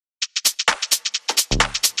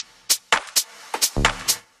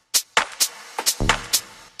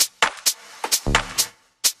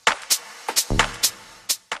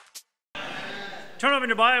Turn over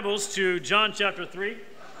your Bibles to John chapter 3.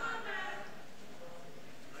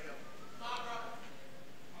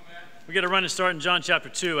 We got to run and start in John chapter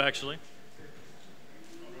 2, actually.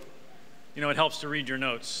 You know, it helps to read your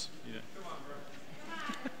notes.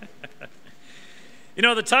 You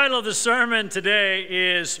know, the title of the sermon today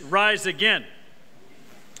is Rise Again.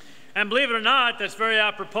 And believe it or not, that's very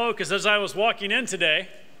apropos, because as I was walking in today,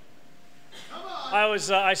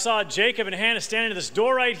 I saw Jacob and Hannah standing at this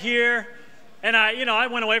door right here. And I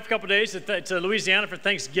went away for a couple of days to Louisiana for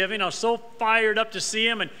Thanksgiving. I was so fired up to see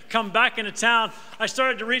him and come back into town. I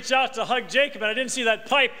started to reach out to hug Jacob, and I didn't see that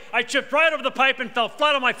pipe. I tripped right over the pipe and fell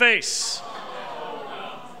flat on my face.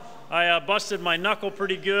 I busted my knuckle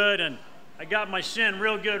pretty good, and I got my shin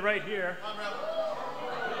real good right here.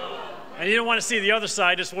 And you don't want to see the other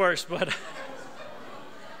side, it's worse. But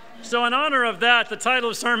so in honor of that, the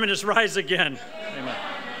title of the sermon is Rise Again. Amen.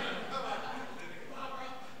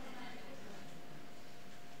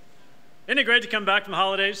 Isn't it great to come back from the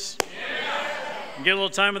holidays? Yeah. And get a little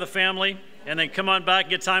time with the family, and then come on back and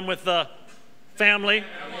get time with the family? Yeah.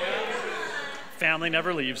 Family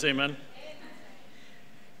never leaves, amen.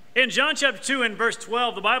 In John chapter 2 and verse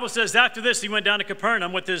 12, the Bible says, after this he went down to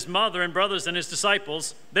Capernaum with his mother and brothers and his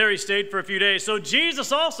disciples. There he stayed for a few days. So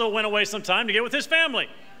Jesus also went away sometime to get with his family.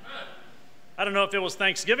 I don't know if it was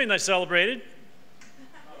Thanksgiving they celebrated,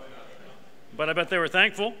 but I bet they were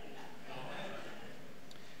thankful.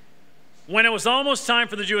 When it was almost time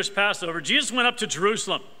for the Jewish Passover, Jesus went up to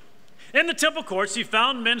Jerusalem. In the temple courts, he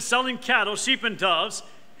found men selling cattle, sheep, and doves,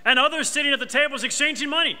 and others sitting at the tables exchanging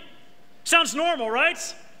money. Sounds normal, right?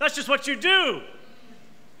 That's just what you do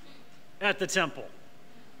at the temple.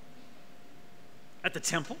 At the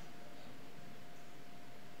temple?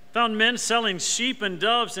 Found men selling sheep and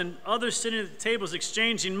doves, and others sitting at the tables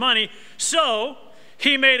exchanging money. So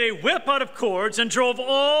he made a whip out of cords and drove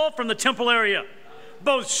all from the temple area,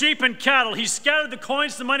 both sheep and cattle. He scattered the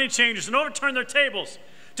coins to the money changers and overturned their tables.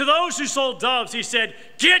 To those who sold doves, he said,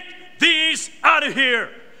 "Get these out of here.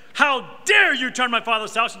 How dare you turn my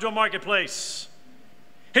Father's house into a marketplace?"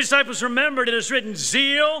 His disciples remembered it is written,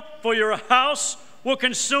 "Zeal for your house will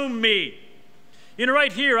consume me." You know,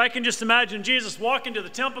 right here, I can just imagine Jesus walking to the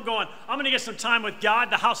temple going, I'm going to get some time with God,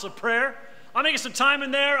 the house of prayer. I'm going to get some time in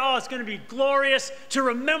there. Oh, it's going to be glorious to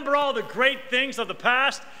remember all the great things of the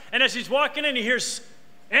past. And as he's walking in, he hears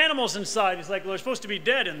animals inside. He's like, well, they're supposed to be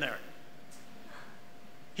dead in there.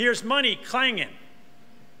 He hears money clanging.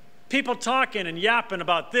 People talking and yapping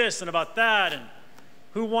about this and about that and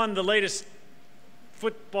who won the latest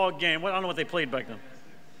football game. Well, I don't know what they played back then.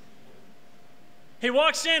 He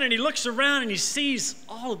walks in and he looks around and he sees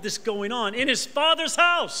all of this going on in his Father's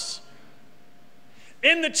house.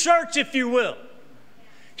 In the church, if you will.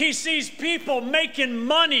 He sees people making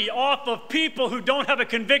money off of people who don't have a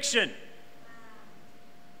conviction.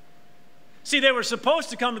 See, they were supposed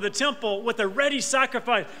to come to the temple with a ready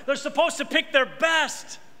sacrifice. They're supposed to pick their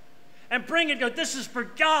best and bring it. Go, this is for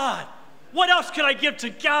God. What else could I give to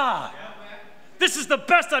God? This is the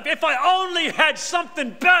best if I only had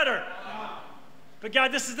something better. But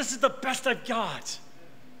God, this is the best I've got.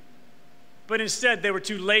 But instead, they were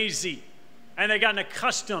too lazy. And they gotten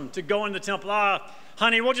accustomed to going to the temple.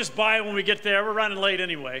 Honey, we'll just buy it when we get there. We're running late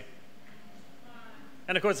anyway.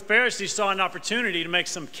 And of course, the Pharisees saw an opportunity to make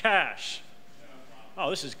some cash. Oh,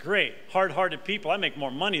 this is great. Hard-hearted people. I make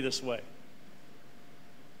more money this way.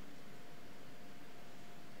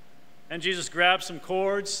 And Jesus grabs some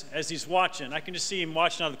cords as he's watching. I can just see him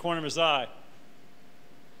watching out of the corner of his eye.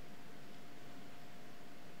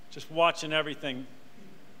 Just watching everything.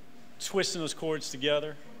 Twisting those cords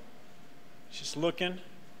together. Just looking.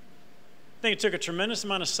 I think it took a tremendous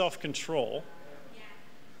amount of self-control.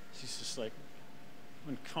 She's just like,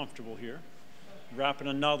 uncomfortable here. Wrapping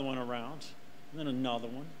another one around. And then another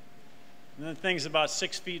one. And then the thing's about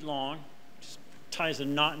 6 feet long. Just ties a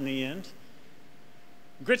knot in the end.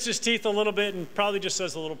 Grits his teeth a little bit and probably just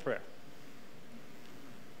says a little prayer.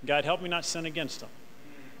 God, help me not sin against them.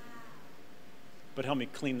 But help me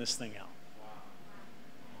clean this thing out.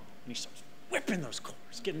 And he starts whipping those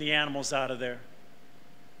cords, getting the animals out of there.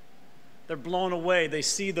 They're blown away. They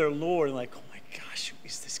see their Lord and like, oh my gosh, who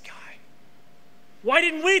is this guy? Why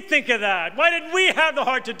didn't we think of that? Why didn't we have the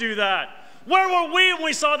heart to do that? Where were we when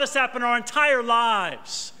we saw this happen our entire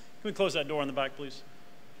lives? Can we close that door in the back, please?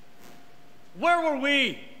 Where were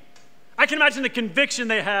we? I can imagine the conviction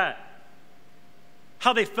they had,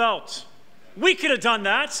 how they felt. We could have done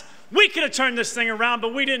that. We could have turned this thing around,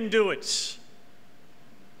 but we didn't do it.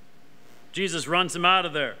 Jesus runs them out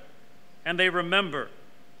of there, and they remember,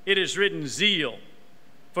 it is written, zeal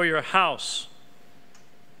for your house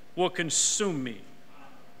will consume me.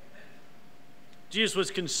 Jesus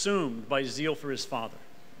was consumed by zeal for his Father.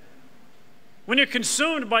 When you're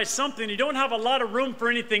consumed by something, you don't have a lot of room for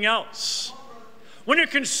anything else. When you're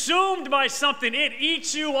consumed by something, it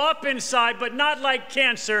eats you up inside, but not like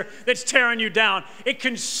cancer that's tearing you down. It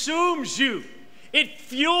consumes you. It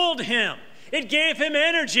fueled him. It gave him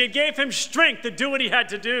energy. It gave him strength to do what he had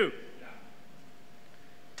to do.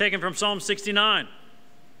 Taken from Psalm 69.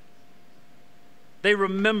 They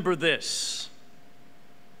remember this.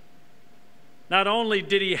 Not only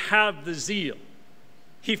did he have the zeal,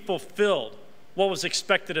 he fulfilled what was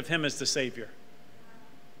expected of him as the Savior.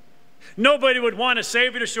 Nobody would want a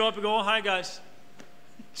Savior to show up and go, oh, hi, guys.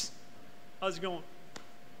 How's it going?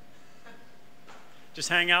 Just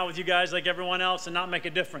hang out with you guys like everyone else and not make a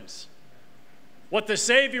difference. What the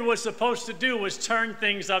Savior was supposed to do was turn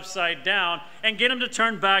things upside down and get them to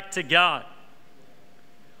turn back to God.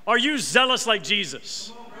 Are you zealous like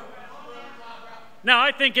Jesus? Now,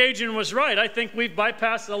 I think Adrian was right. I think we've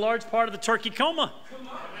bypassed a large part of the turkey coma.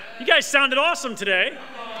 You guys sounded awesome today.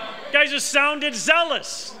 You guys just sounded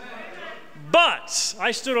zealous. But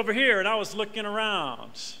I stood over here and I was looking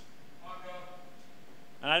around.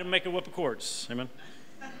 And I didn't make a whip of chords. Amen.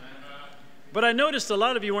 But I noticed a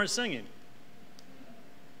lot of you weren't singing.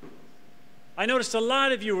 I noticed a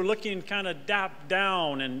lot of you were looking kind of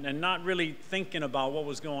down and not really thinking about what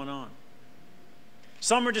was going on.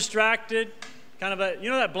 Some were distracted, kind of you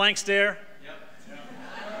know that blank stare?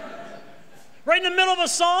 Yep. Right in the middle of a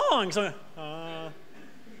song. So,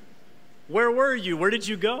 where were you? Where did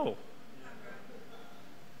you go?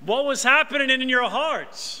 What was happening in your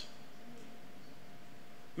hearts?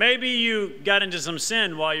 Maybe you got into some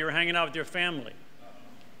sin while you were hanging out with your family.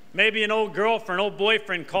 Maybe an old girlfriend, old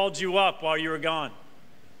boyfriend called you up while you were gone.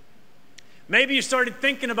 Maybe you started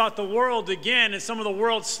thinking about the world again and some of the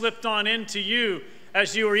world slipped on into you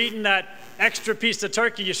as you were eating that extra piece of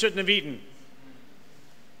turkey you shouldn't have eaten.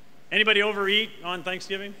 Anybody overeat on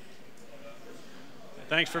Thanksgiving?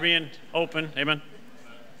 Thanks for being open. Amen.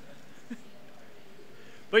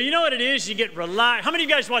 But you know what it is? You get relaxed. How many of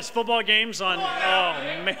you guys watch football games on?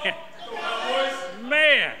 Oh, man.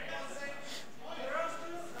 Man.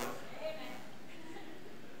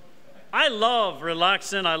 I love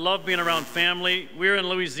relaxing. I love being around family. We're in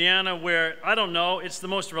Louisiana where, I don't know, it's the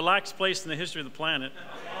most relaxed place in the history of the planet.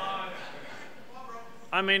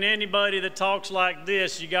 I mean, anybody that talks like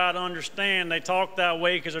this, you got to understand they talk that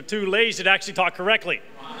way because they're too lazy to actually talk correctly.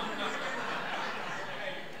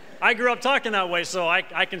 I grew up talking that way, so I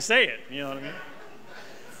can say it, you know what I mean?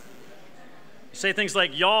 Say things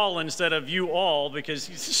like y'all instead of you all because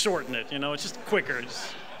you shorten it, you know, it's just quicker,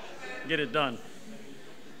 just get it done.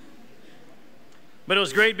 But it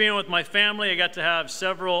was great being with my family. I got to have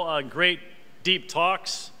several great deep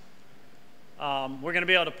talks. We're going to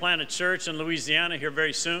be able to plant a church in Louisiana here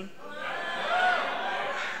very soon.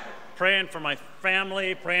 Praying for my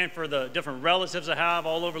family, praying for the different relatives I have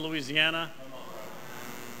all over Louisiana.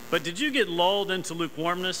 But did you get lulled into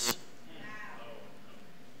lukewarmness?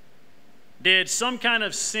 Did some kind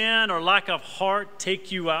of sin or lack of heart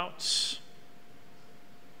take you out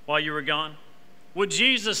while you were gone? Would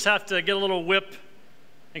Jesus have to get a little whip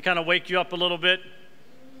and kind of wake you up a little bit?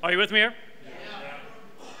 Are you with me here? Yeah.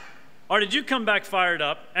 Or did you come back fired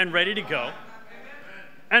up and ready to go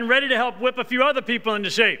and ready to help whip a few other people into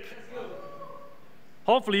shape?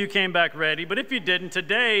 Hopefully you came back ready, but if you didn't,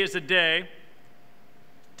 today is a day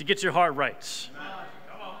to get your heart right.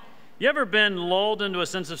 You ever been lulled into a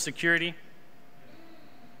sense of security?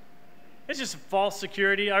 It's just false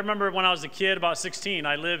security. I remember when I was a kid, about 16,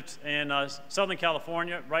 I lived in Southern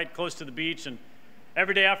California, right close to the beach, and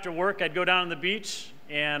every day after work, I'd go down to the beach,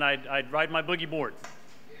 and I'd ride my boogie board.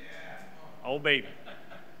 Oh, baby.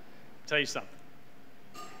 Tell you something.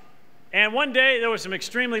 And one day, there were some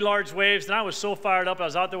extremely large waves, and I was so fired up. I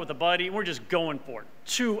was out there with a buddy, and we're just going for it.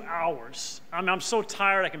 2 hours. I mean, I'm so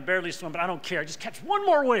tired, I can barely swim, but I don't care. Just catch one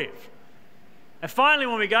more wave. And finally,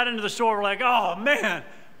 when we got into the shore, we're like, oh, man,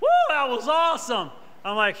 woo, that was awesome.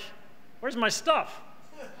 I'm like, where's my stuff?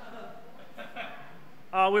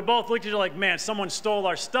 We both looked at each other like, man, someone stole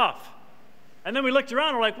our stuff. And then we looked around,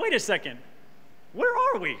 and we're like, wait a second, where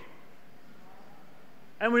are we?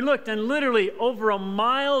 And we looked, and literally over a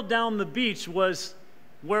mile down the beach was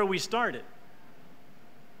where we started.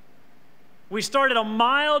 We started a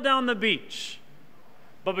mile down the beach,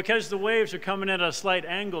 but because the waves were coming in at a slight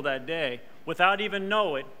angle that day, without even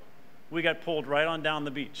knowing it, we got pulled right on down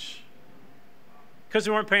the beach. Because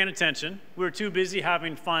we weren't paying attention. We were too busy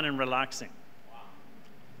having fun and relaxing.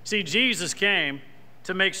 See, Jesus came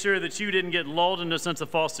to make sure that you didn't get lulled into a sense of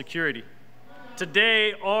false security.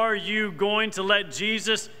 Today, are you going to let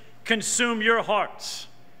Jesus consume your hearts?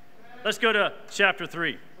 Let's go to chapter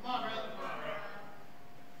 3.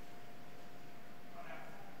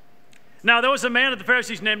 Now, there was a man of the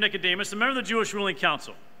Pharisees named Nicodemus, a member of the Jewish ruling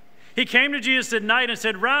council. He came to Jesus at night and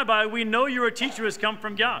said, Rabbi, we know you are a teacher who has come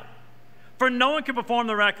from God. For no one can perform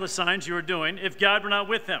the miraculous signs you are doing if God were not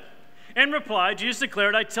with him. In reply, Jesus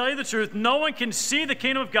declared, I tell you the truth, no one can see the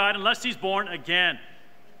kingdom of God unless he's born again.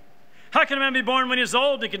 How can a man be born when he is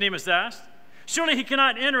old? Nicodemus asked. Surely he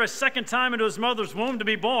cannot enter a second time into his mother's womb to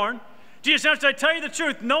be born. Jesus answered, I tell you the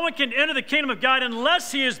truth, no one can enter the kingdom of God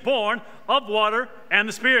unless he is born of water and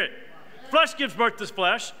the Spirit. Flesh gives birth to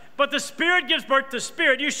flesh, but the Spirit gives birth to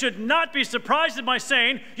spirit. You should not be surprised at my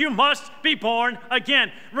saying, you must be born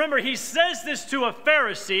again. Remember, he says this to a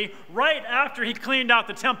Pharisee right after he cleaned out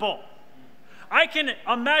the temple. I can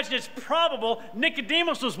imagine it's probable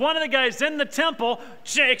Nicodemus was one of the guys in the temple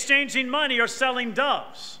exchanging money or selling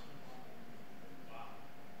doves.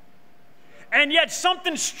 And yet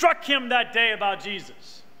something struck him that day about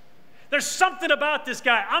Jesus. There's something about this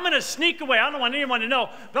guy. I'm going to sneak away. I don't want anyone to know,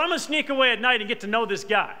 but I'm going to sneak away at night and get to know this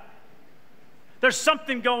guy. There's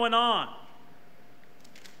something going on.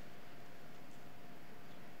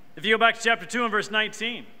 If you go back to chapter 2 and verse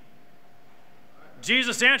 19,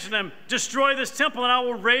 Jesus answered them, destroy this temple and I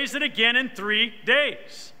will raise it again in 3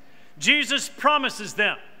 days. Jesus promises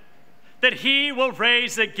them that he will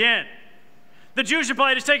raise again. The Jews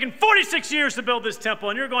replied, it's taken 46 years to build this temple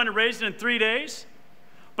and you're going to raise it in 3 days?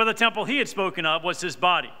 But the temple he had spoken of was his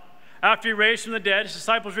body. After he raised from the dead, his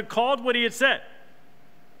disciples recalled what he had said.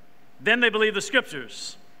 Then they believed the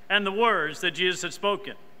scriptures and the words that Jesus had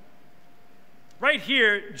spoken. Right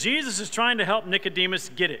here, Jesus is trying to help Nicodemus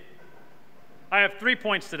get it. I have 3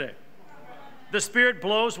 points today. The Spirit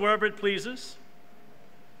blows wherever it pleases.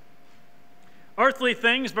 Earthly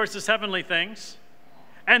things versus heavenly things.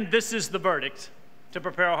 And this is the verdict to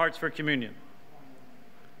prepare our hearts for communion.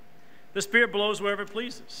 The Spirit blows wherever it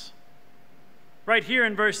pleases. Right here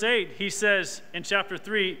in verse 8, he says in chapter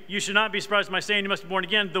 3, you should not be surprised at my saying you must be born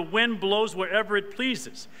again. The wind blows wherever it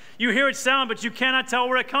pleases. You hear its sound, but you cannot tell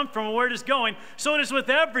where it comes from or where it is going. So it is with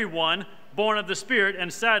everyone born of the Spirit,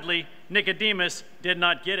 and sadly, Nicodemus did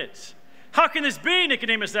not get it. How can this be?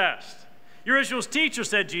 Nicodemus asked. You're Israel's teacher,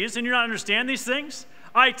 said Jesus, and you don't understand these things?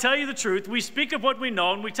 I tell you the truth, we speak of what we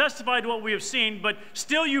know, and we testify to what we have seen, but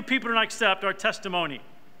still you people do not accept our testimony.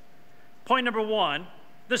 Point number 1,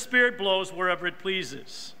 the Spirit blows wherever it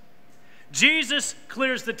pleases. Jesus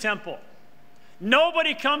clears the temple.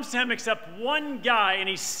 Nobody comes to him except one guy, and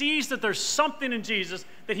he sees that there's something in Jesus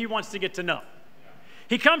that he wants to get to know.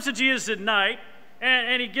 He comes to Jesus at night,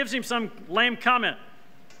 and he gives him some lame comment.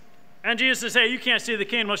 And Jesus says, hey, you can't see the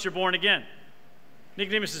king unless you're born again.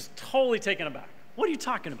 Nicodemus is totally taken aback. What are you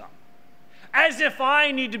talking about? As if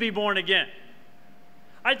I need to be born again.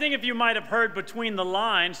 I think if you might have heard between the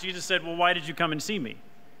lines, Jesus said, well, why did you come and see me?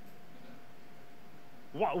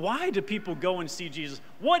 Why do people go and see Jesus?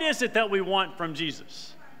 What is it that we want from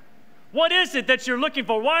Jesus? What is it that you're looking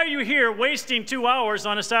for? Why are you here wasting 2 hours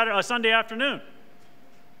on a Sunday afternoon?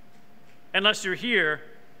 Unless you're here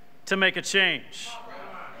to make a change.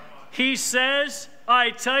 He says,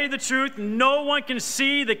 I tell you the truth, no one can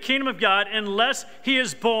see the kingdom of God unless he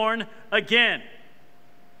is born again.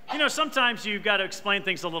 You know, sometimes you've got to explain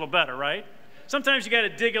things a little better, right? Sometimes you got to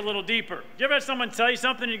dig a little deeper. You ever had someone tell you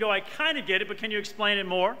something and you go, I kind of get it, but can you explain it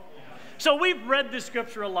more? So we've read this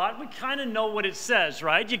scripture a lot. We kind of know what it says,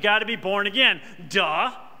 right? You got to be born again.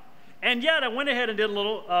 Duh. And yet I went ahead and did a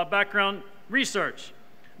little background research.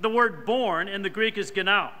 The word born in the Greek is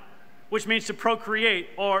genao, which means to procreate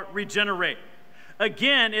or regenerate.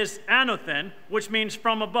 Again is anothen, which means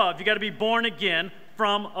from above. You got to be born again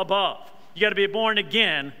from above. You got to be born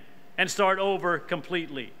again and start over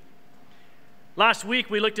completely. Last week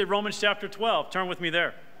we looked at Romans chapter 12. Turn with me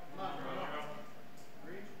there.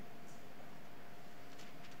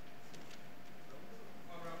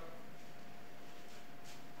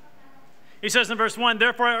 He says in verse 1,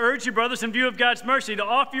 therefore I urge you, brothers, in view of God's mercy, to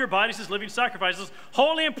offer your bodies as living sacrifices,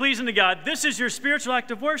 holy and pleasing to God. This is your spiritual act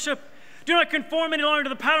of worship. Do not conform any longer to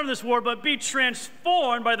the pattern of this world, but be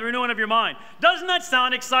transformed by the renewing of your mind. Doesn't that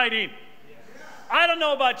sound exciting? I don't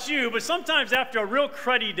know about you, but sometimes after a real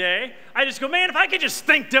cruddy day, I just go, man, if I could just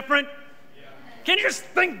think different. Can you just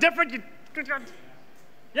think different? You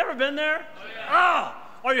ever been there?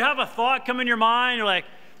 Or you have a thought come in your mind, you're like,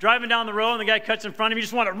 driving down the road and the guy cuts in front of you, you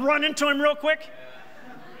just want to run into him real quick?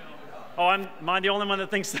 Oh, am I the only one that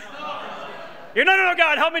thinks that? No,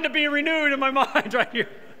 God, help me to be renewed in my mind right here.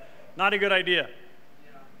 Not a good idea.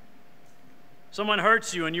 Someone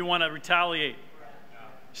hurts you and you want to retaliate.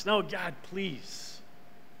 Just no, God, please.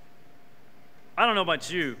 I don't know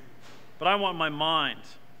about you, but I want my mind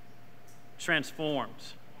transformed.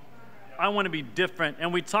 I want to be different.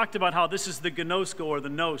 And we talked about how this is the gnosko or the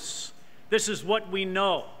nous. This is what we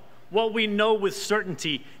know. What we know with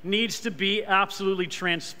certainty needs to be absolutely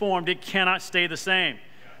transformed. It cannot stay the same.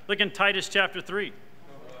 Look in Titus chapter 3.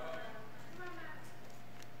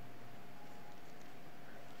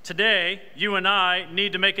 Today, you and I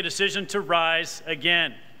need to make a decision to rise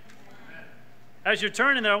again. As you're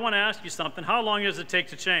turning there, I want to ask you something. How long does it take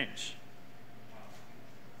to change?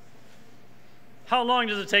 How long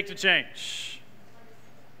does it take to change?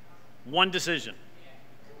 One decision.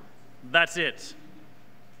 That's it.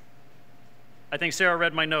 I think Sarah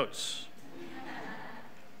read my notes.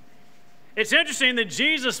 It's interesting that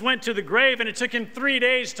Jesus went to the grave and it took him 3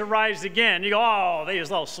 days to rise again. You go, oh, they was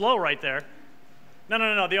a little slow right there.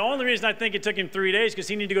 No. The only reason I think it took him 3 days is because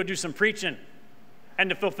he needed to go do some preaching and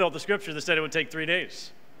to fulfill the scripture that said it would take 3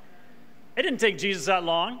 days. It didn't take Jesus that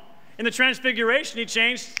long. In the transfiguration, he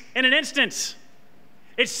changed in an instant.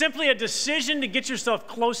 It's simply a decision to get yourself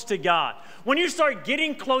close to God. When you start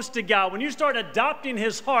getting close to God, when you start adopting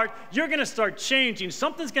his heart, you're going to start changing.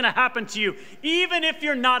 Something's going to happen to you, even if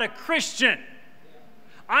you're not a Christian.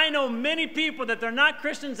 I know many people that they're not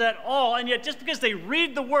Christians at all, and yet just because they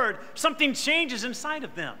read the word, something changes inside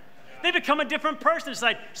of them. They become a different person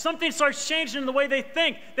inside. Something starts changing in the way they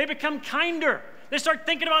think. They become kinder. They start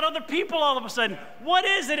thinking about other people all of a sudden. What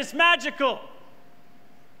is it? It's magical.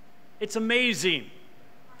 It's amazing.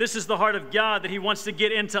 This is the heart of God that he wants to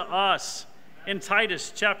get into us. In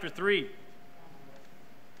Titus chapter 3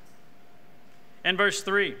 and verse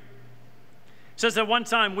 3, it says that one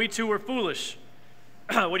time we too were foolish.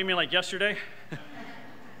 What do you mean, like yesterday?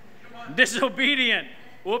 Disobedient.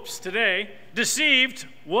 Whoops, today. Deceived.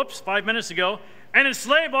 Whoops, 5 minutes ago. And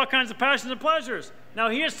enslaved all kinds of passions and pleasures. Now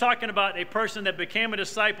he is talking about a person that became a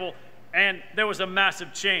disciple and there was a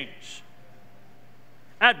massive change.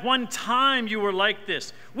 At one time you were like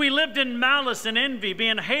this. We lived in malice and envy,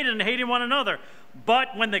 being hated and hating one another.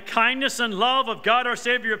 But when the kindness and love of God our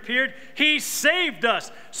Savior appeared, he saved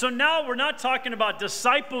us. So now we're not talking about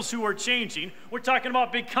disciples who are changing. We're talking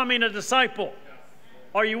about becoming a disciple.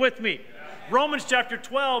 Are you with me? Romans chapter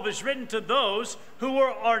 12 is written to those who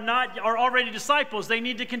are already disciples. They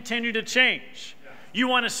need to continue to change. You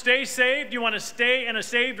want to stay saved? You want to stay in a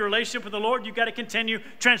saved relationship with the Lord? You've got to continue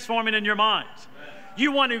transforming in your mind.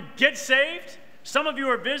 You want to get saved? Some of you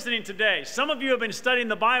are visiting today. Some of you have been studying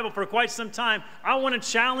the Bible for quite some time. I want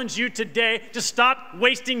to challenge you today to stop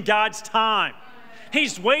wasting God's time.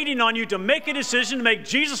 He's waiting on you to make a decision to make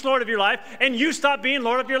Jesus Lord of your life, and you stop being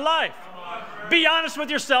Lord of your life. Be honest with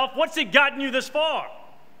yourself. What's it gotten you this far?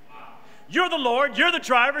 You're the Lord. You're the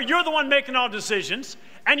driver. You're the one making all decisions,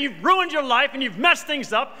 and you've ruined your life, and you've messed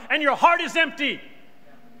things up, and your heart is empty.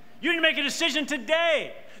 You need to make a decision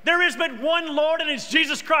today. There is but one Lord, and it's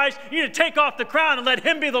Jesus Christ. You need to take off the crown and let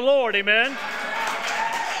him be the Lord. Amen?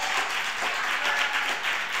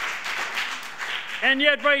 And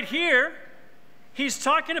yet right here, he's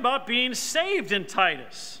talking about being saved in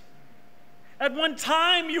Titus. At one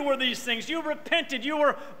time you were these things. You repented. You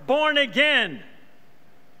were born again.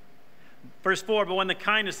 Verse 4, but when the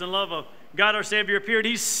kindness and love of God our Savior appeared,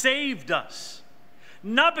 he saved us.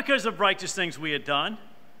 Not because of righteous things we had done,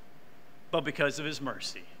 but because of his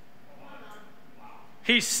mercy.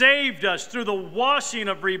 He saved us through the washing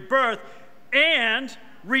of rebirth and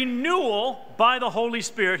renewal by the Holy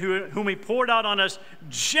Spirit, whom he poured out on us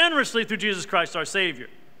generously through Jesus Christ our Savior.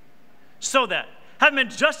 So that, having been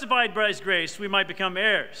justified by his grace, we might become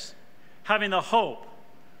heirs, having the hope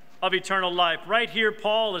of eternal life. Right here,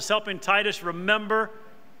 Paul is helping Titus remember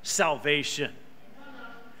salvation.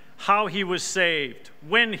 How he was saved,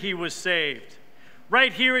 when he was saved.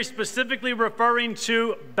 Right here, he's specifically referring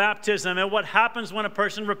to baptism and what happens when a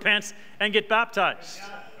person repents and gets baptized.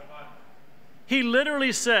 He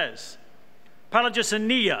literally says,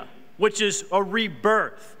 palagosenia, which is a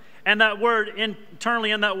rebirth. And that word,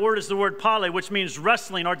 internally in that word is the word pale, which means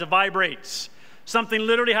wrestling or to vibrates. Something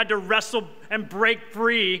literally had to wrestle and break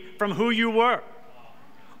free from who you were.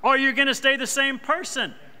 Are you going to stay the same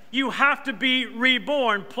person? You have to be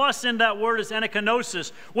reborn. Plus in that word is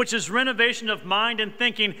anakinosis, which is renovation of mind and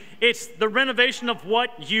thinking. It's the renovation of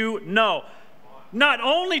what you know. Not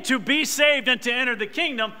only to be saved and to enter the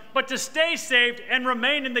kingdom, but to stay saved and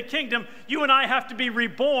remain in the kingdom, you and I have to be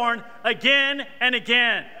reborn again and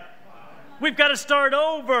again. We've got to start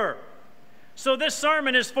over. So this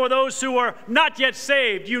sermon is for those who are not yet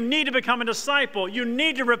saved. You need to become a disciple. You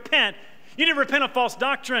need to repent. You need to repent of false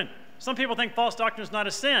doctrine. Some people think false doctrine is not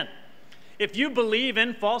a sin. If you believe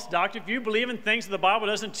in false doctrine, if you believe in things that the Bible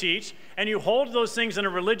doesn't teach, and you hold those things in a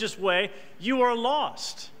religious way, you are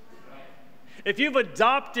lost. If you've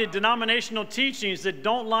adopted denominational teachings that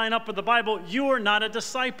don't line up with the Bible, you are not a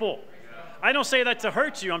disciple. I don't say that to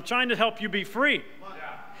hurt you. I'm trying to help you be free.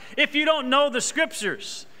 If you don't know the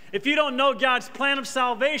Scriptures, if you don't know God's plan of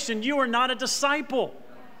salvation, you are not a disciple.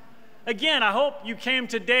 Again, I hope you came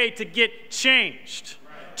today to get changed,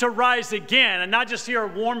 to rise again, and not just hear a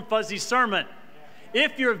warm, fuzzy sermon.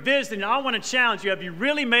 If you're visiting, I want to challenge you. Have you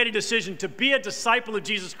really made a decision to be a disciple of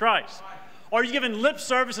Jesus Christ? Or are you giving lip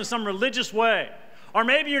service in some religious way? Or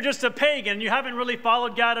maybe you're just a pagan and you haven't really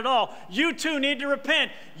followed God at all. You too need to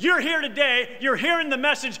repent. You're here today. You're hearing the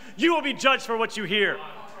message. You will be judged for what you hear.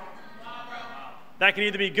 That can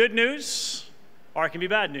either be good news or it can be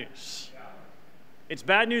bad news. It's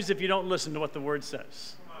bad news if you don't listen to what the Word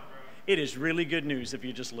says. It is really good news if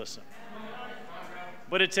you just listen.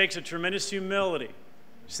 But it takes a tremendous humility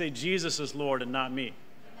to say Jesus is Lord and not me.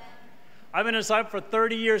 I've been a disciple for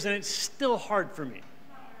 30 years, and it's still hard for me.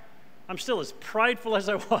 I'm still as prideful as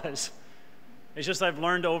I was. It's just I've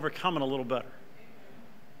learned to overcome it a little better.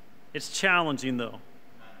 It's challenging, though.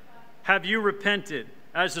 Have you repented,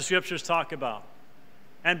 as the Scriptures talk about,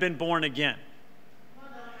 and been born again?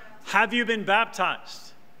 Have you been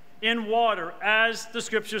baptized in water, as the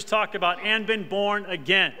Scriptures talk about, and been born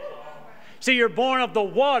again? See, you're born of the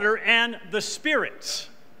water and the Spirit.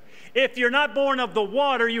 If you're not born of the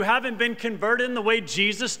water, you haven't been converted in the way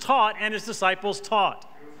Jesus taught and his disciples taught.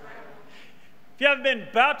 If you haven't been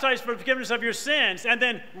baptized for the forgiveness of your sins and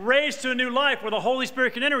then raised to a new life where the Holy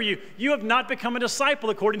Spirit can enter you, you have not become a disciple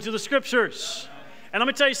according to the Scriptures. And let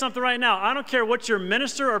me tell you something right now. I don't care what your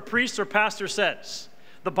minister or priest or pastor says.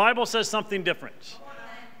 The Bible says something different.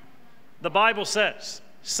 The Bible says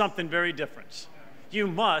something very different. You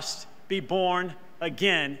must be born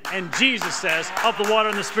again, and Jesus says, of the water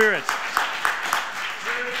and the Spirit.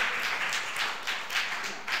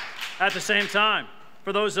 At the same time,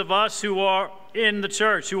 for those of us who are in the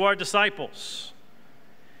church, who are disciples,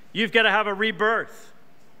 you've got to have a rebirth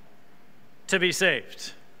to be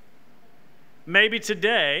saved. Maybe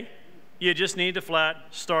today, you just need to flat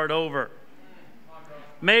start over.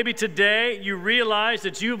 Maybe today, you realize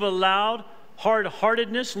that you've allowed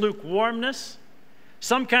hard-heartedness, lukewarmness,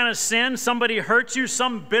 some kind of sin, somebody hurt you,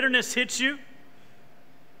 some bitterness hits you,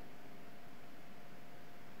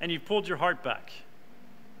 and you've pulled your heart back.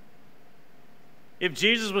 If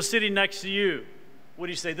Jesus was sitting next to you, would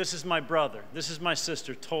he say, this is my brother, this is my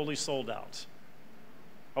sister, totally sold out?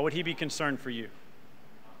 Or would he be concerned for you?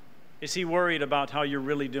 Is he worried about how you're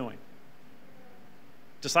really doing?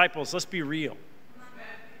 Disciples, let's be real.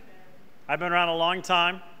 I've been around a long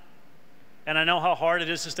time, and I know how hard it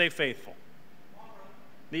is to stay faithful.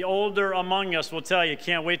 The older among us will tell you,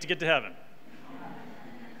 can't wait to get to heaven.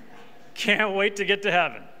 Can't wait to get to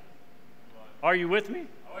heaven. Are you with me?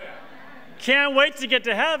 Can't wait to get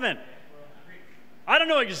to heaven. I don't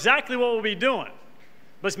know exactly what we'll be doing,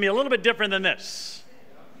 but it's going to be a little bit different than this.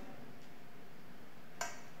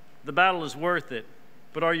 The battle is worth it,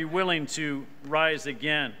 but are you willing to rise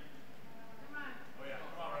again?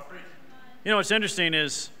 You know what's interesting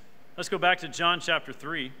is, let's go back to John chapter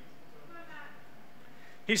 3.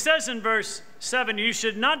 He says in verse 7, you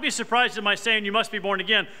should not be surprised at my saying you must be born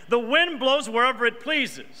again. The wind blows wherever it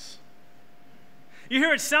pleases. You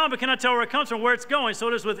hear its sound but cannot tell where it comes from, where it's going. So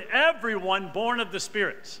it is with everyone born of the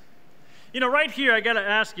Spirit. You know, right here, I got to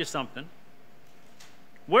ask you something.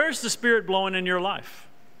 Where's the Spirit blowing in your life?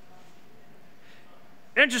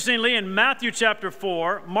 Interestingly, in Matthew chapter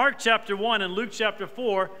 4, Mark chapter 1, and Luke chapter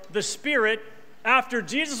 4, the Spirit, after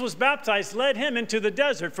Jesus was baptized, led him into the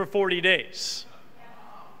desert for 40 days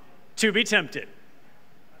to be tempted.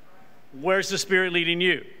 Where's the Spirit leading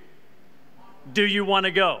you? Do you want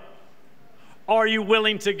to go? Are you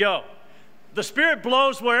willing to go? The Spirit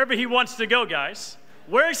blows wherever he wants to go, guys.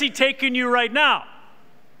 Where is he taking you right now?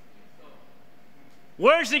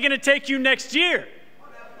 Where is he going to take you next year?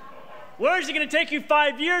 Where is he going to take you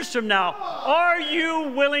 5 years from now? Are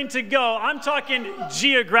you willing to go? I'm talking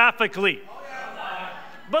geographically.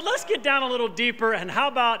 But let's get down a little deeper, and how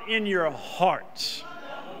about in your heart?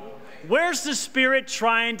 Where's the Spirit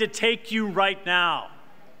trying to take you right now?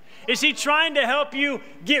 Is he trying to help you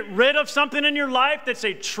get rid of something in your life that's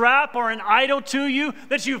a trap or an idol to you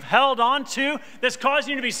that you've held on to, that's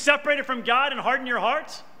causing you to be separated from God and harden your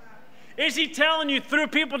heart? Is he telling you through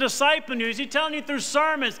people discipling you? Is he telling you through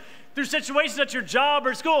sermons, through situations at your job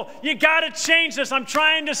or school, you got to change this, I'm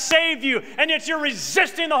trying to save you, and yet you're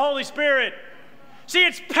resisting the Holy Spirit? See,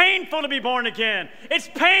 it's painful to be born again. It's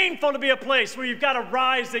painful to be a place where you've got to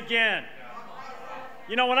rise again.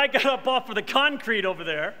 You know, when I got up off of the concrete over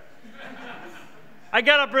there, I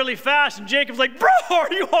got up really fast, and Jacob's like, bro,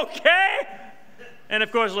 are you okay? And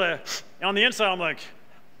of course, On the inside, I'm like,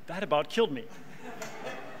 that about killed me.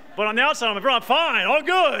 But on the outside, I'm like, bro, I'm fine, all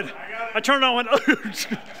good. I turned on and went,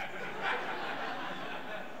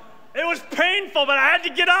 it was painful, but I had to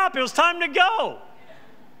get up. It was time to go.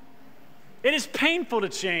 It is painful to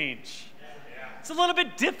change. It's a little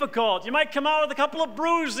bit difficult. You might come out with a couple of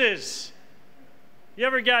bruises. You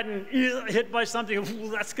ever gotten hit by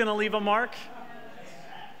something, that's going to leave a mark?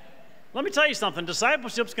 Let me tell you something.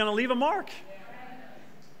 Discipleship's going to leave a mark.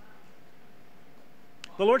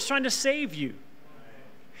 The Lord's trying to save you.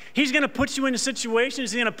 He's going to put you into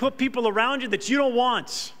situations. He's going to put people around you that you don't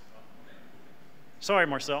want. Sorry,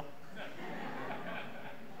 Marcel.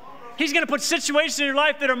 He's going to put situations in your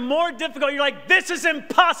life that are more difficult. You're like, this is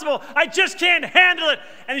impossible. I just can't handle it.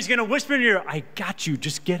 And he's going to whisper in your ear, I got you.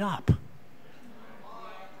 Just get up.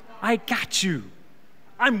 I got you.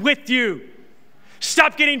 I'm with you.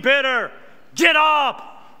 Stop getting bitter. Get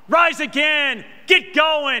up. Rise again. Get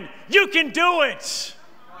going. You can do it.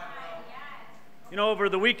 You know, over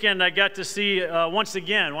the weekend, I got to see, once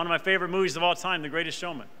again, one of my favorite movies of all time, The Greatest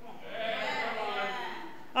Showman.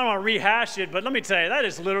 I don't want to rehash it, but let me tell you, that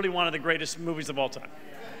is literally one of the greatest movies of all time.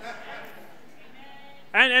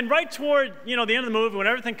 And right toward, the end of the movie, when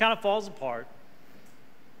everything kind of falls apart,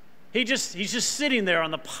 he's just sitting there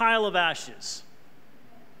on the pile of ashes,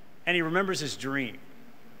 and he remembers his dream.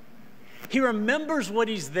 He remembers what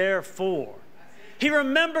he's there for. He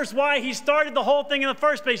remembers why he started the whole thing in the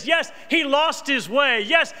first place. Yes, he lost his way.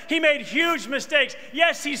 Yes, he made huge mistakes.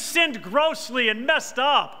 Yes, he sinned grossly and messed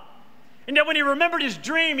up. And then when he remembered his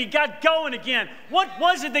dream, he got going again. What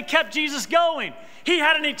was it that kept Jesus going? He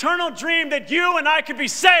had an eternal dream that you and I could be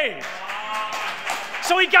saved.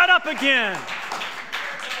 So he got up again.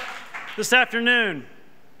 This afternoon,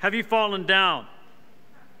 have you fallen down?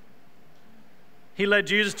 He led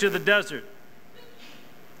Jesus to the desert.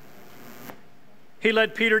 He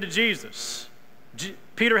led Peter to Jesus.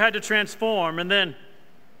 Peter had to transform and then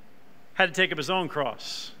had to take up his own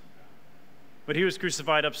cross. But he was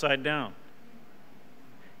crucified upside down.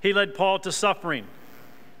 He led Paul to suffering.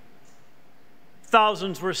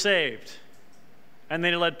 Thousands were saved. And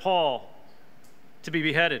then he led Paul to be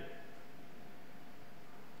beheaded.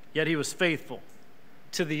 Yet he was faithful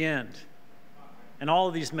to the end. And all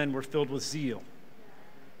of these men were filled with zeal.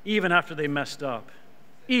 Even after they messed up.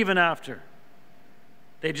 Even after.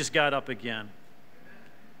 They just got up again.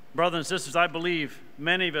 Brothers and sisters, I believe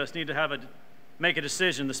many of us need to make a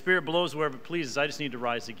decision. The Spirit blows wherever it pleases. I just need to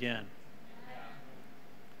rise again.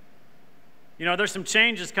 There's some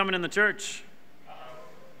changes coming in the church.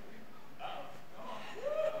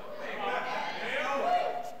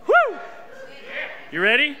 Woo! You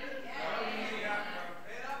ready?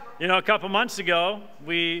 A couple months ago,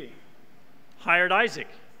 we hired Isaac.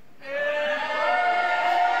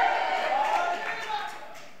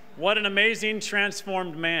 What an amazing,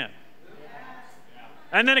 transformed man.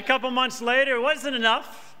 And then a couple months later, it wasn't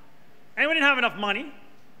enough. And we didn't have enough money.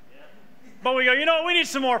 But we go, we need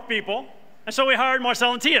some more people. And so we hired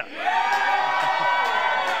Marcel and Tia.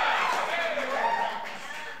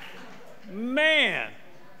 Man,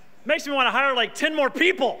 makes me want to hire like 10 more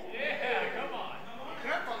people. Come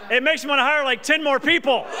on. It makes me want to hire like 10 more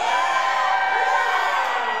people.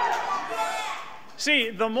 See,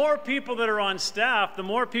 the more people that are on staff, the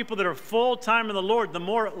more people that are full-time in the Lord, the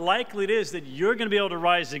more likely it is that you're going to be able to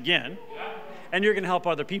rise again, and you're going to help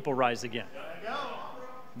other people rise again.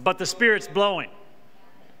 But the Spirit's blowing.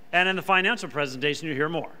 And in the financial presentation, you hear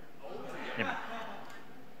more. Amen.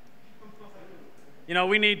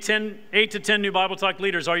 We need 8 to 10 new Bible Talk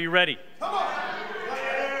leaders. Are you ready?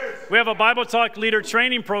 We have a Bible Talk leader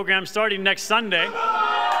training program starting next Sunday.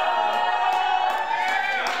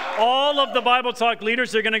 All of the Bible Talk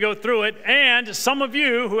leaders are going to go through it, and some of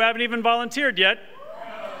you who haven't even volunteered yet,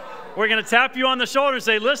 we're going to tap you on the shoulder and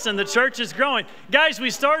say, listen, the church is growing. Guys,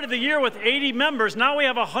 we started the year with 80 members. Now we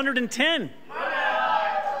have 110.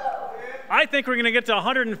 I think we're going to get to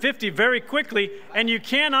 150 very quickly, and you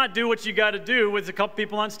cannot do what you got to do with a couple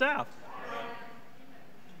people on staff.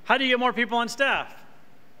 How do you get more people on staff?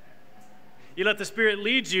 You let the Spirit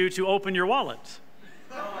lead you to open your wallet.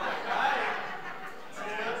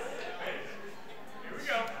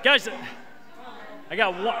 Guys, I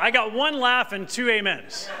got one laugh and 2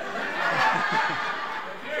 amens.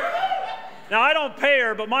 Now, I don't pay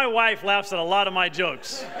her, but my wife laughs at a lot of my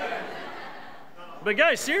jokes. But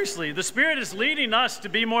guys, seriously, the Spirit is leading us to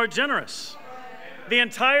be more generous. The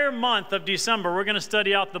entire month of December, we're going to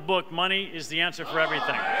study out the book, Money is the Answer for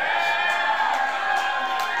Everything.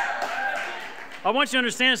 I want you to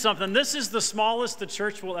understand something. This is the smallest the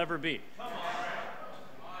church will ever be.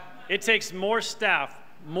 It takes more staff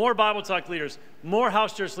more Bible talk leaders, more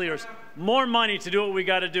house church leaders, more money to do what we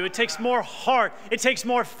got to do. It takes more heart. It takes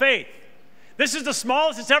more faith. This is the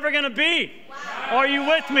smallest it's ever going to be. Wow. Are you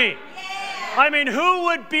with me? Yeah. I mean, who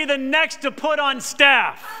would be the next to put on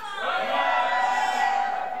staff?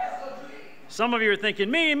 Some of you are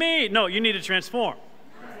thinking, me. No, you need to transform.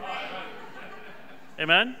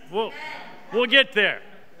 Amen? We'll get there.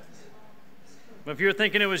 But if you're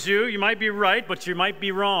thinking it was you, you might be right, but you might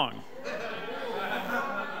be wrong.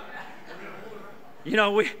 You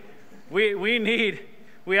know, we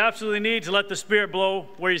absolutely need to let the Spirit blow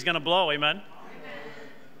where He's going to blow. Amen?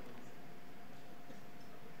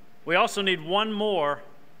 We also need one more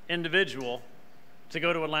individual to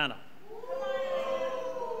go to Atlanta.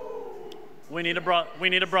 We need a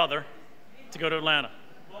brother to go to Atlanta.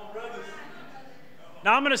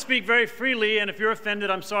 Now, I'm going to speak very freely, and if you're offended,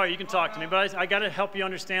 I'm sorry, you can talk to me, but I got to help you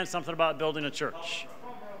understand something about building a church.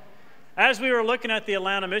 As we were looking at the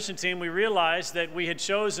Atlanta mission team, we realized that we had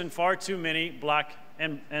chosen far too many black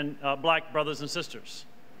brothers and sisters.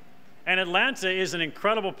 And Atlanta is an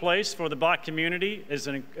incredible place for the black community, is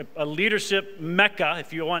a leadership mecca.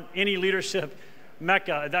 If you want any leadership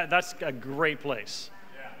mecca, that's a great place.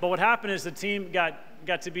 Yeah. But what happened is the team got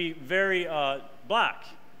to be very black.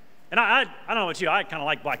 And I don't know about you, I kind of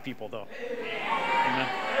like black people, though. Amen.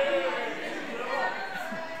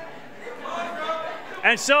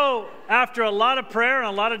 And so, after a lot of prayer and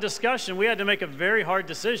a lot of discussion, we had to make a very hard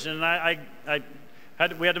decision. And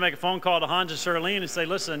we had to make a phone call to Hans and Charlene and say,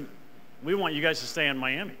 listen, we want you guys to stay in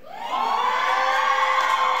Miami.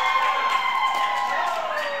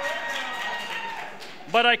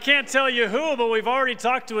 But I can't tell you who, but we've already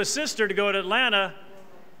talked to a sister to go to Atlanta,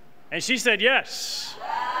 and she said yes.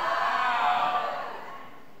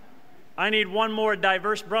 I need one more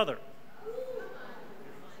diverse brother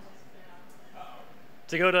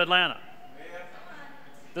to go to Atlanta.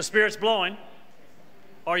 The Spirit's blowing.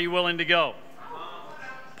 Are you willing to go?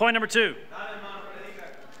 Point number 2.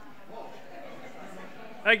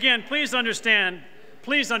 Again, please understand,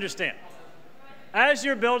 as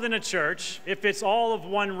you're building a church, if it's all of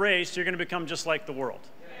one race, you're going to become just like the world.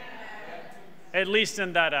 At least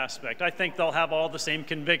in that aspect. I think they'll have all the same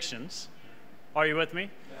convictions. Are you with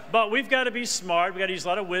me? But we've got to be smart. We've got to use a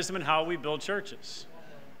lot of wisdom in how we build churches.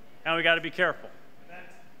 And we've got to be careful.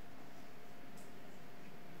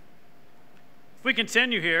 If we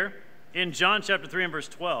continue here in John chapter 3 and verse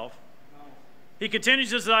 12, he continues,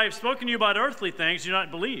 says, I have spoken to you about earthly things, do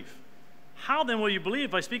not believe. How then will you believe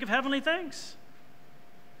if I speak of heavenly things?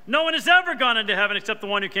 No one has ever gone into heaven except the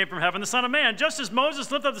one who came from heaven, the Son of Man. Just as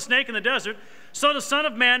Moses lifted up the snake in the desert, so the Son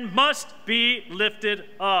of Man must be lifted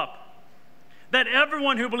up, that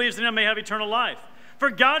everyone who believes in him may have eternal life. For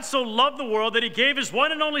God so loved the world that he gave his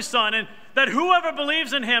one and only Son, and that whoever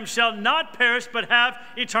believes in him shall not perish but have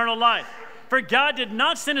eternal life. For God did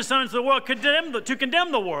not send his Son into the world to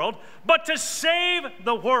condemn the world, but to save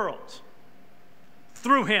the world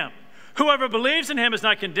through him. Whoever believes in him is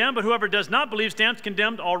not condemned, but whoever does not believe stands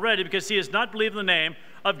condemned already, because he has not believed in the name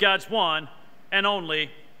of God's one and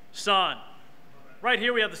only Son. Right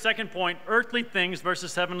here we have the second point, earthly things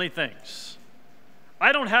versus heavenly things.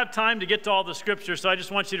 I don't have time to get to all the scriptures, so I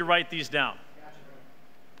just want you to write these down.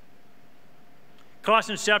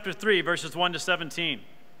 Colossians chapter 3, verses 1 to 17.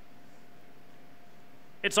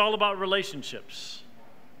 It's all about relationships.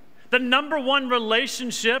 The number one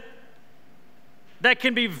relationship that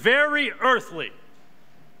can be very earthly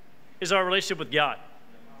is our relationship with God.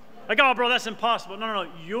 Like, oh, bro, that's impossible. No.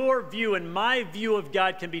 Your view and my view of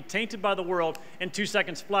God can be tainted by the world in 2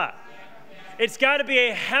 seconds flat. It's got to be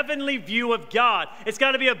a heavenly view of God. It's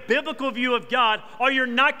got to be a biblical view of God, or you're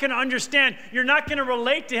not going to understand. You're not going to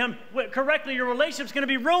relate to him correctly. Your relationship's going to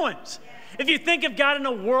be ruined. If you think of God in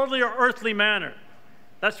a worldly or earthly manner,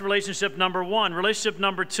 that's relationship number one. Relationship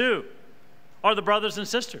number 2 are the brothers and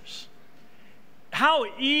sisters. How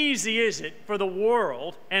easy is it for the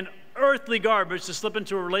world and earthly garbage to slip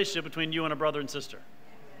into a relationship between you and a brother and sister?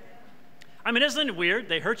 I mean, isn't it weird?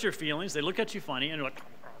 They hurt your feelings. They look at you funny, and you're like,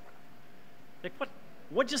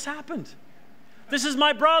 what just happened? This is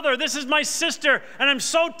my brother. This is my sister, and I'm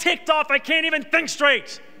so ticked off I can't even think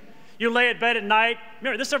straight. You lay at bed at night.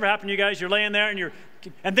 Remember, this ever happened to you guys? You're laying there,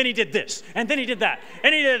 and then he did this, and then he did that,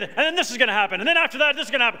 and he did, and then this is going to happen, and then after that, this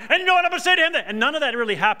is going to happen, and you know what I'm going to say to him? And none of that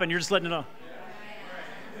really happened. You're just letting it know.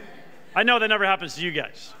 I know that never happens to you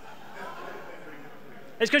guys.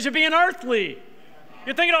 It's because you're being earthly.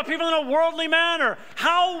 You're thinking about people in a worldly manner.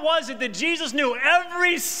 How was it that Jesus knew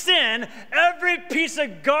every sin, every piece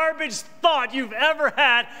of garbage thought you've ever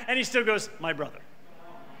had, and he still goes, my brother,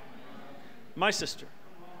 my sister?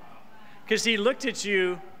 Because he looked at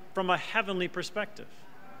you from a heavenly perspective.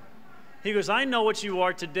 He goes, I know what you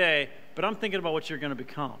are today, but I'm thinking about what you're going to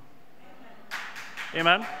become.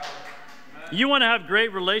 Amen? You want to have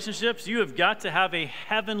great relationships, you have got to have a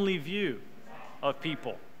heavenly view of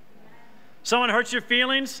people. Someone hurts your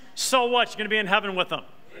feelings, so what? You're going to be in heaven with them.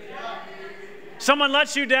 Someone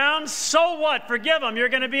lets you down, so what? Forgive them. You're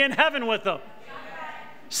going to be in heaven with them.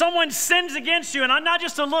 Someone sins against you, and not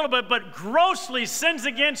just a little bit, but grossly sins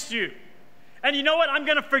against you. And you know what? I'm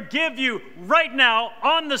going to forgive you right now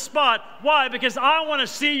on the spot. Why? Because I want to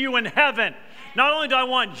see you in heaven. Not only do I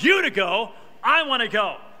want you to go, I want to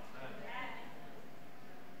go.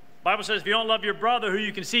 The Bible says if you don't love your brother who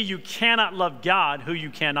you can see, you cannot love God who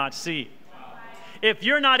you cannot see. If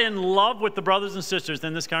you're not in love with the brothers and sisters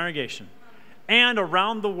in this congregation and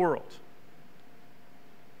around the world,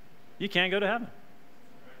 you can't go to heaven.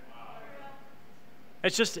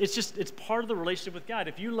 It's part of the relationship with God.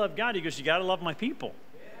 If you love God, he goes, you got to love my people.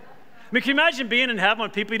 I mean, can you imagine being in heaven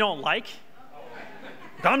with people you don't like?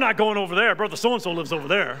 I'm not going over there. Brother so-and-so lives over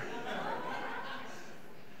there.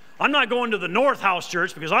 I'm not going to the North House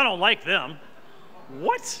Church because I don't like them.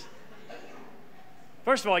 What?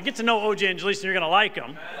 First of all, get to know OJ and Jaleesa and you're going to like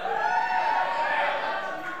them.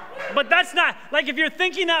 But that's not, like if you're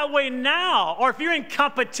thinking that way now, or if you're in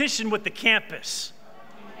competition with the campus.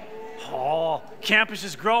 Oh, campus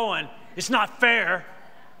is growing. It's not fair.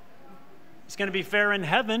 It's going to be fair in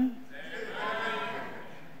heaven.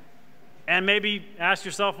 And maybe ask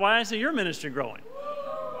yourself, why isn't your ministry growing?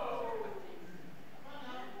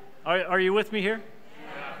 Are you with me here?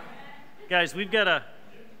 Guys, we've got to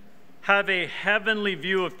have a heavenly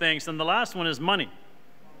view of things. And the last one is money.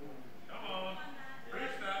 Come on. Preach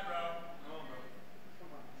that, bro.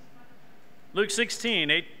 Luke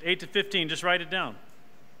 16, 8 to 15. Just write it down.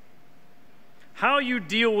 How you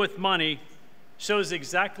deal with money shows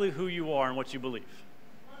exactly who you are and what you believe.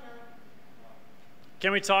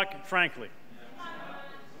 Can we talk frankly?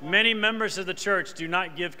 Many members of the church do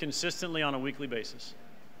not give consistently on a weekly basis.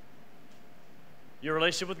 Your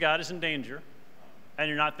relationship with God is in danger, and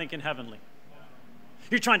you're not thinking heavenly.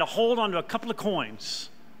 You're trying to hold on to a couple of coins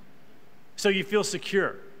so you feel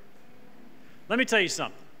secure. Let me tell you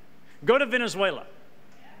something. Go to Venezuela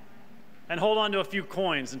and hold on to a few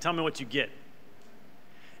coins and tell me what you get.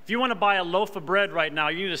 If you want to buy a loaf of bread right now,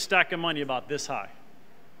 you need a stack of money about this high.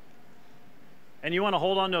 And you want to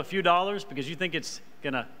hold on to a few dollars because you think it's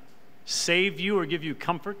going to save you or give you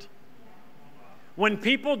comfort? When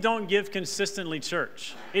people don't give consistently,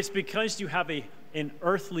 church, it's because you have an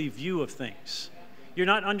earthly view of things. You're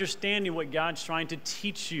not understanding what God's trying to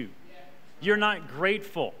teach you. You're not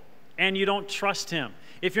grateful, and you don't trust him.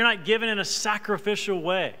 If you're not giving in a sacrificial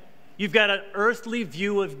way, you've got an earthly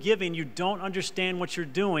view of giving. You don't understand what you're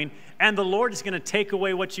doing, and the Lord is going to take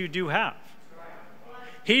away what you do have.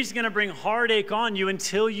 He's going to bring heartache on you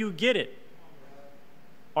until you get it.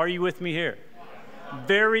 Are you with me here?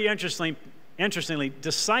 Very interestingly,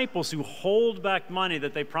 disciples who hold back money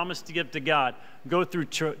that they promised to give to God go through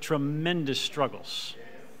tremendous struggles.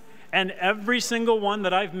 And every single one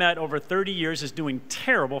that I've met over 30 years is doing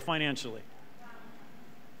terrible financially.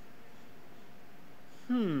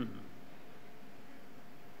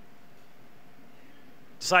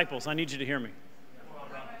 Disciples, I need you to hear me.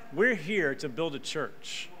 We're here to build a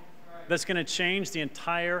church that's going to change the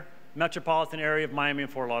entire metropolitan area of Miami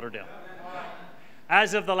and Fort Lauderdale.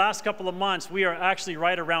 As of the last couple of months, we are actually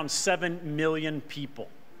right around 7 million people.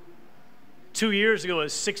 2 years ago, it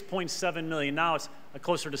was 6.7 million. Now it's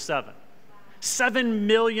closer to 7. 7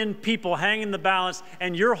 million people hanging the balance,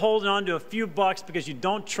 and you're holding on to a few bucks because you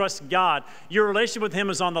don't trust God. Your relationship with him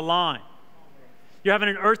is on the line. You're having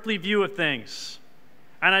an earthly view of things.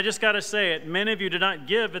 And I just got to say it, many of you did not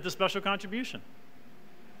give at the special contribution.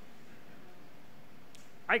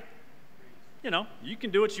 You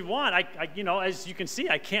can do what you want. As you can see,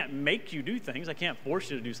 I can't make you do things. I can't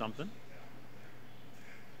force you to do something.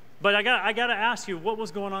 But I got to ask you, what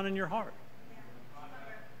was going on in your heart?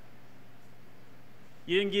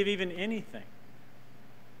 You didn't give even anything.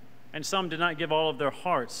 And some did not give all of their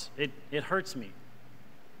hearts. It hurts me.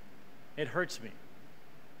 It hurts me.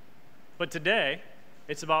 But today,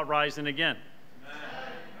 it's about rising again.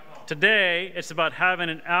 Today, it's about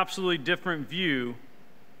having an absolutely different view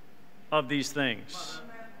of these things.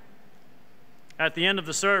 At the end of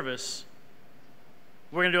the service,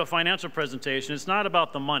 we're going to do a financial presentation. It's not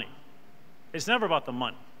about the money. It's never about the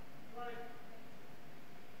money.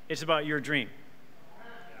 It's about your dream.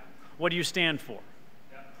 What do you stand for?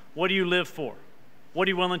 What do you live for? What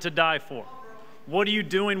are you willing to die for? What are you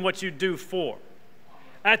doing what you do for?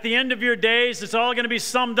 At the end of your days, it's all going to be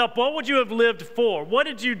summed up. What would you have lived for? What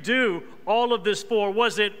did you do all of this for?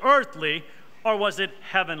 Was it earthly or was it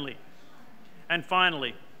heavenly? And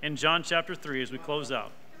finally, in John chapter 3, as we close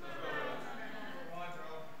out,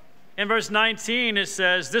 in verse 19, it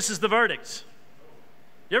says, this is the verdict.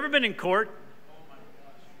 You ever been in court?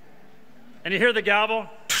 And you hear the gavel?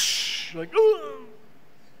 You're like, ooh.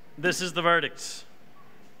 This is the verdict.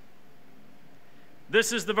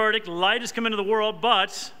 This is the verdict. Light has come into the world,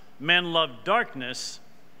 but men love darkness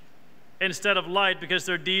instead of light because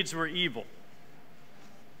their deeds were evil.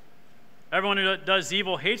 Everyone who does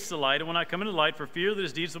evil hates the light and will not come into the light for fear that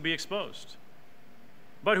his deeds will be exposed.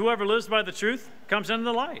 But whoever lives by the truth comes into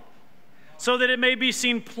the light, so that it may be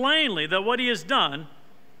seen plainly that what he has done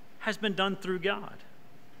has been done through God.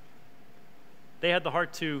 They had the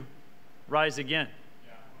heart to rise again.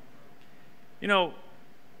 You know,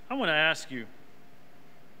 I want to ask you,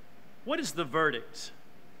 what is the verdict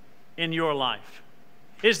in your life?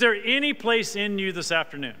 Is there any place in you this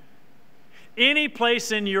afternoon, any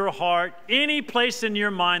place in your heart, any place in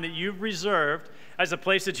your mind that you've reserved as a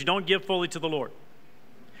place that you don't give fully to the Lord,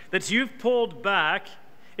 that you've pulled back?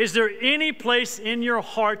 Is there any place in your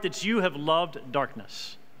heart that you have loved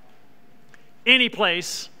darkness? Any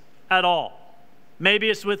place at all?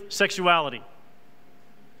 Maybe it's with sexuality.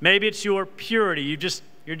 Maybe it's your purity.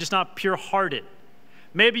 You're just not pure-hearted.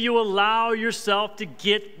 Maybe you allow yourself to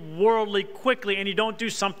get worldly quickly and you don't do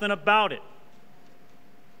something about it.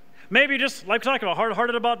 Maybe you're just, like talking about,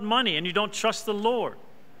 hard-hearted about money and you don't trust the Lord.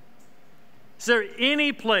 Is there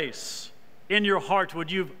any place in your heart where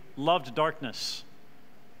you've loved darkness?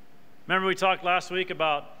 Remember we talked last week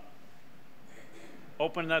about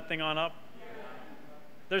opening that thing on up?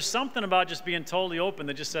 There's something about just being totally open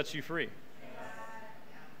that just sets you free.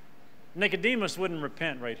 Nicodemus wouldn't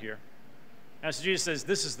repent right here. And so Jesus says,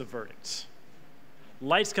 this is the verdict.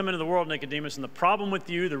 Light's come into the world, Nicodemus, and the problem with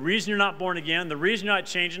you, the reason you're not born again, the reason you're not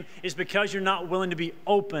changing, is because you're not willing to be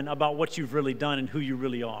open about what you've really done and who you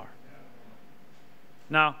really are.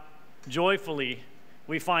 Now, joyfully,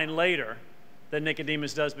 we find later that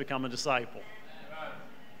Nicodemus does become a disciple.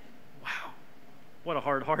 Wow. What a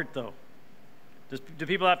hard heart, though. Do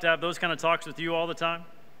people have to have those kind of talks with you all the time?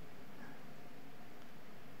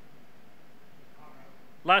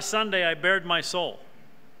 Last Sunday, I bared my soul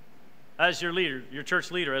as your leader, your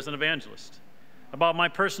church leader, as an evangelist, about my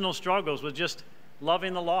personal struggles with just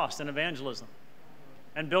loving the lost and evangelism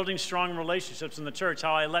and building strong relationships in the church,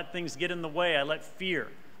 how I let things get in the way. I let fear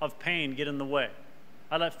of pain get in the way.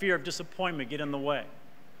 I let fear of disappointment get in the way.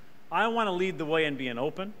 I want to lead the way in being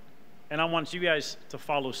open, and I want you guys to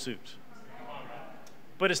follow suit.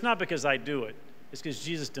 But it's not because I do it. It's because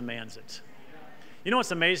Jesus demands it. You know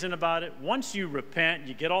what's amazing about it? Once you repent,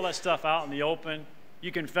 you get all that stuff out in the open,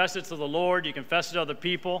 you confess it to the Lord, you confess it to other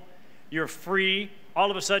people, you're free.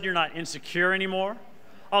 All of a sudden, you're not insecure anymore.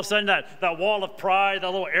 All of a sudden, that wall of pride,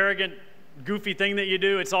 that little arrogant, goofy thing that you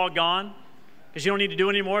do, it's all gone because you don't need to do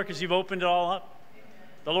it anymore because you've opened it all up.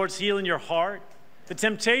 The Lord's healing your heart. The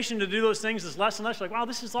temptation to do those things is less and less. You're like, wow,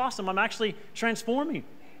 this is awesome. I'm actually transforming.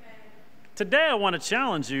 Today, I want to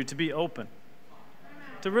challenge you to be open,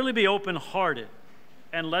 to really be open-hearted,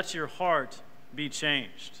 and let your heart be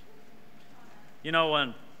changed. You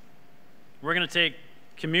know, we're going to take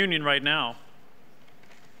communion right now.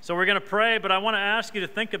 So we're going to pray, but I want to ask you to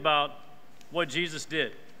think about what Jesus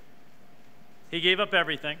did. He gave up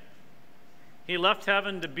everything. He left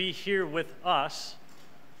heaven to be here with us.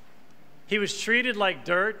 He was treated like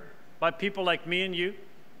dirt by people like me and you.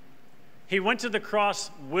 He went to the cross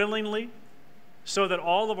willingly so that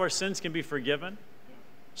all of our sins can be forgiven,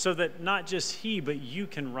 so that not just he, but you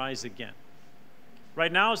can rise again.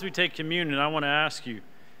 Right now, as we take communion, I want to ask you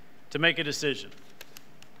to make a decision.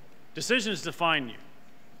 Decisions define you.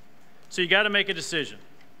 So you got to make a decision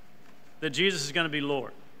that Jesus is going to be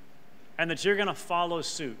Lord and that you're going to follow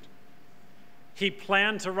suit. He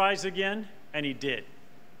planned to rise again, and he did.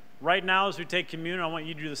 Right now, as we take communion, I want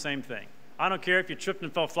you to do the same thing. I don't care if you tripped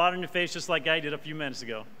and fell flat on your face just like I did a few minutes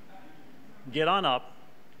ago. Get on up.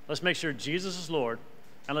 Let's make sure Jesus is Lord,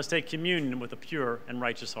 and let's take communion with a pure and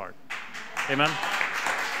righteous heart. Amen.